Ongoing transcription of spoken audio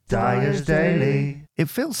Dyer's Daily. It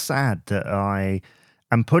feels sad that I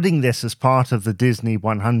am putting this as part of the Disney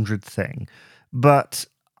 100 thing, but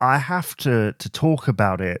I have to talk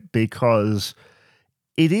about it because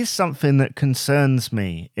it is something that concerns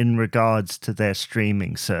me in regards to their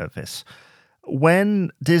streaming service.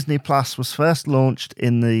 When Disney Plus was first launched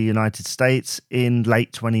in the United States in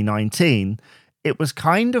late 2019, it was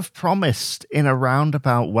kind of promised in a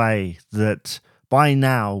roundabout way that by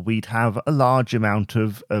now we'd have a large amount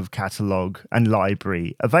of catalogue and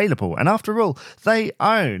library available. And after all, they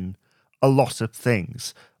own a lot of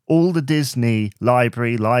things. All the Disney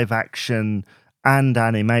library, live action, and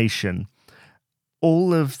animation.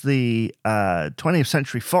 All of the 20th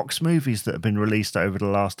Century Fox movies that have been released over the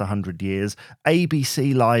last 100 years,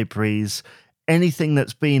 ABC libraries, anything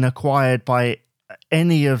that's been acquired by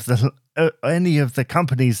any of the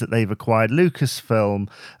companies that they've acquired, Lucasfilm,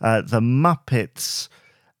 the Muppets,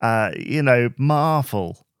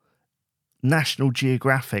 Marvel, National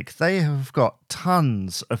Geographic, they have got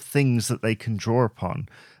tons of things that they can draw upon.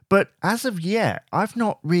 But as of yet, I've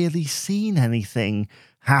not really seen anything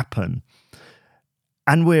happen.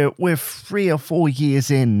 And we're 3 or 4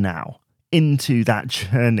 years in now into that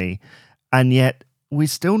journey, and yet we're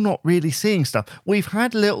still not really seeing stuff. We've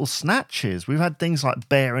had little snatches. We've had things like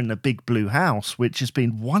Bear in the Big Blue House, which has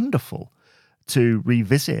been wonderful to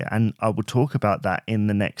revisit, and I will talk about that in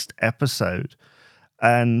the next episode.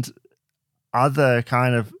 And other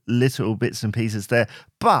kind of little bits and pieces there,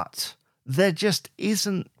 but there just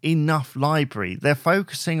isn't enough library. They're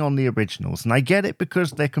focusing on the originals, and I get it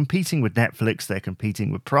because they're competing with Netflix, they're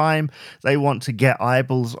competing with Prime. They want to get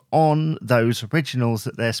eyeballs on those originals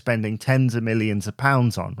that they're spending tens of millions of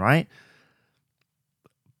pounds on, right?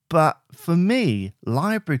 But for me,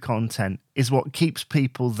 library content is what keeps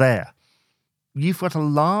people there. You've got a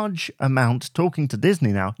large amount, talking to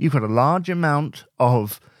Disney now, you've got a large amount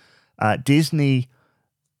of Disney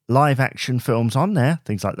live-action films on there,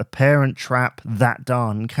 things like The Parent Trap, That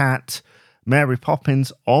Darn Cat, Mary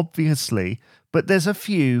Poppins, obviously, but there's a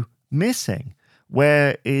few missing.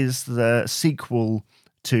 Where is the sequel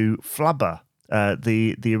to Flubber,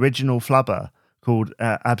 the original Flubber, called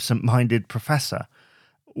Absent-Minded Professor?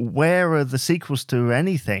 Where are the sequels to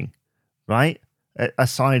anything, right?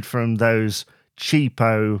 Aside from those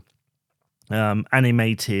cheapo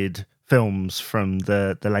animated films from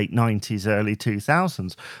the late 90s, early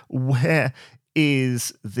 2000s. Where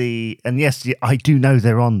is and yes, I do know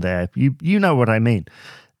they're on there. You know what I mean.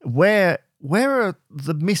 Where are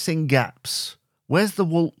the missing gaps? Where's the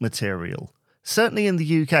Walt material? Certainly in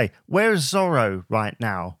the UK. Where is Zorro right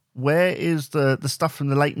now? Where is the stuff from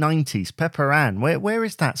the late 90s? Pepper Ann. Where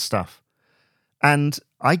is that stuff? And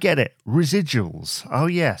I get it. Residuals. Oh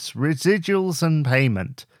yes, residuals and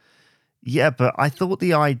payment. Yeah, but I thought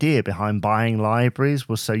the idea behind buying libraries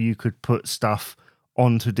was so you could put stuff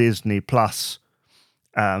onto Disney Plus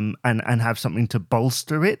and have something to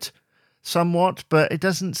bolster it somewhat, but it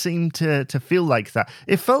doesn't seem to feel like that.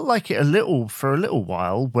 It felt like it for a little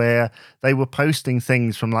while, where they were posting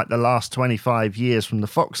things from like the last 25 years from the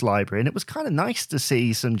Fox library, and it was kind of nice to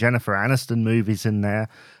see some Jennifer Aniston movies in there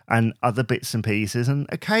and other bits and pieces, and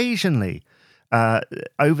occasionally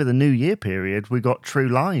over the New Year period, we got True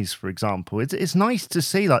Lies, for example. It's nice to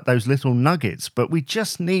see like those little nuggets, but we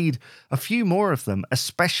just need a few more of them,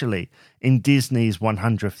 especially in Disney's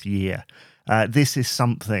 100th year. This is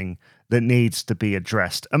something that needs to be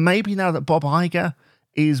addressed. And maybe now that Bob Iger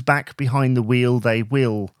is back behind the wheel, they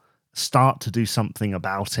will start to do something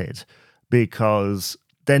about it, because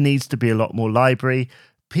there needs to be a lot more library.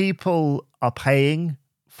 People are paying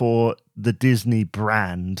for the Disney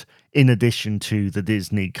brand in addition to the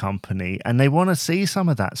Disney company, and they want to see some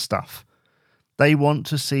of that stuff. They want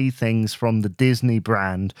to see things from the Disney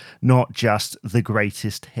brand, not just the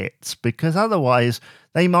greatest hits, because otherwise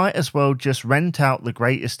they might as well just rent out the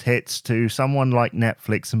greatest hits to someone like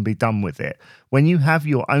Netflix and be done with it. When you have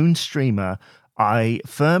your own streamer, I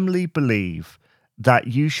firmly believe that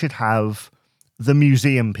you should have the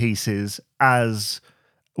museum pieces as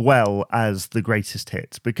well as the greatest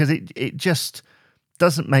hits, because it just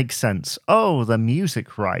doesn't make sense. Oh, the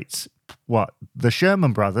music rights. What? The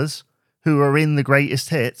Sherman Brothers, who are in the greatest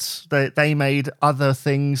hits, they made other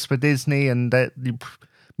things for Disney, and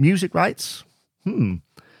music rights?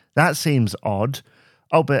 That seems odd.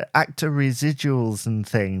 Oh, but actor residuals and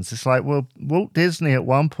things. It's like, well, Walt Disney at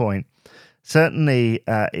one point, certainly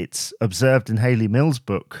it's observed in Haley Mills'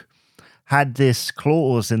 book, had this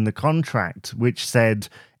clause in the contract which said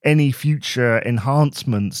any future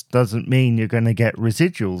enhancements doesn't mean you're going to get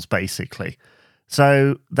residuals, basically.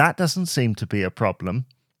 So that doesn't seem to be a problem.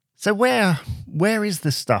 So where is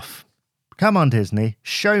this stuff Come on, Disney,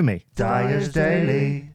 show me. Dyer's Daily.